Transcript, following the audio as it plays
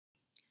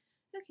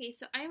Okay,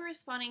 so I'm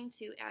responding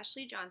to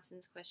Ashley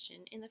Johnson's question.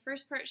 In the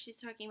first part, she's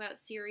talking about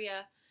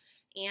Syria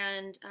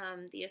and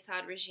the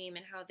Assad regime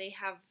and how they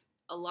have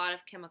a lot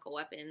of chemical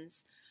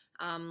weapons,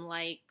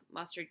 like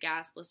mustard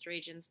gas, blister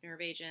agents,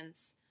 nerve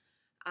agents,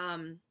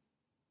 um,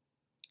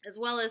 as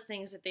well as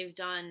things that they've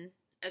done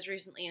as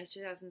recently as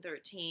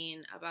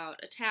 2013 about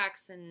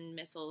attacks and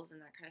missiles and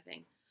that kind of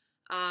thing.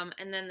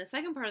 And then the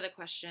second part of the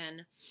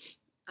question,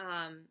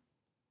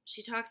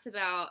 she talks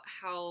about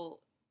how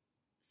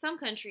some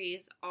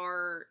countries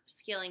are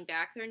scaling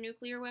back their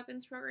nuclear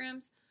weapons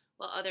programs,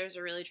 while others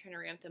are really trying to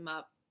ramp them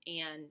up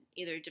and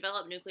either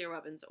develop nuclear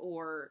weapons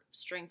or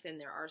strengthen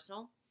their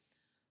arsenal.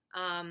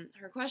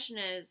 Her question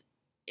is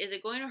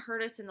it going to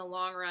hurt us in the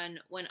long run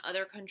when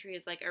other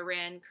countries like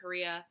Iran,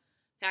 Korea,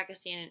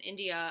 Pakistan, and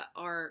India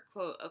are,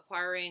 quote,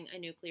 acquiring a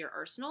nuclear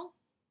arsenal?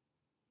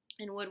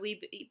 And would we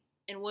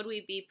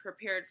be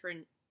prepared for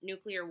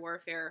nuclear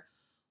warfare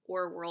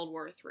or World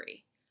War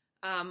III?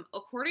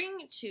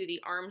 According to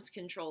the Arms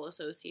Control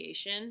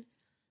Association,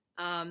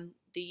 the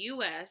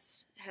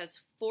U.S. has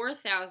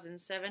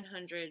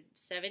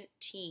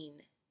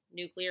 4,717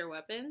 nuclear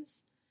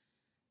weapons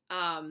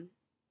that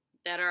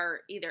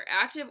are either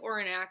active or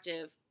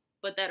inactive,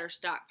 but that are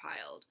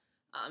stockpiled.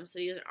 So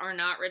these are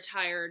not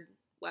retired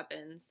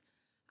weapons.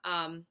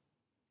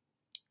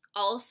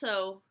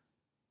 Also,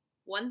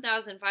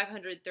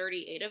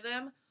 1,538 of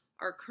them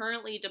are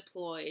currently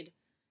deployed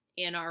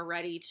and are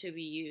ready to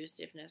be used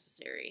if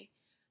necessary.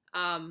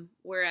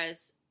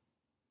 Whereas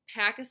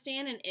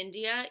Pakistan and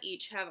India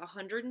each have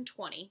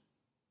 120.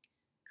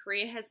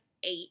 Korea has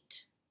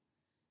 8.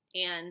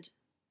 And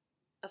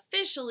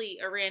officially,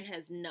 Iran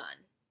has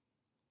none.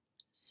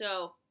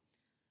 So,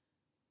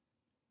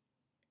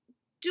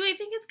 do I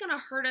think it's going to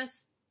hurt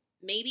us?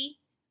 Maybe.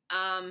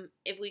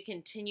 If we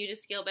continue to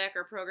scale back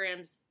our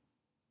programs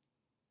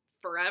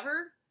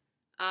forever,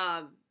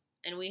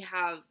 and we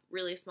have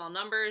really small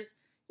numbers,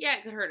 yeah,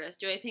 it could hurt us.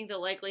 Do I think the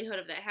likelihood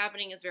of that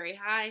happening is very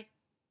high?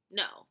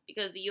 No,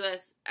 because the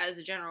U.S., as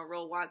a general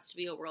rule, wants to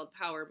be a world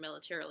power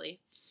militarily.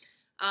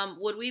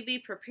 Would we be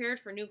prepared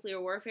for nuclear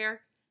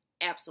warfare?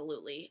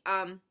 Absolutely.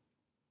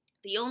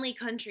 The only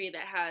country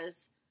that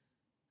has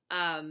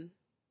a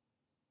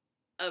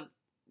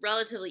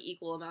relatively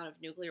equal amount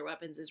of nuclear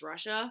weapons is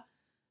Russia.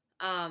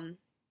 So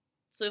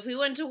if we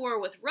went to war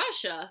with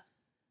Russia,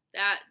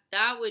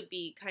 that would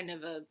be kind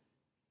of a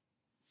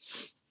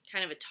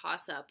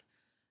toss-up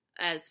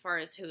as far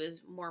as who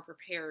is more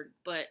prepared.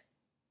 But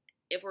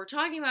if we're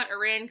talking about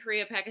Iran,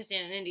 Korea,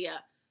 Pakistan, and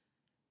India,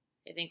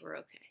 I think we're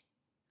okay.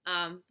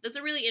 That's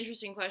a really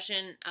interesting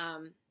question.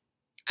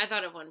 I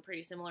thought of one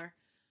pretty similar.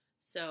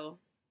 So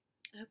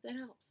I hope that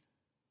helps.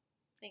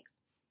 Thanks.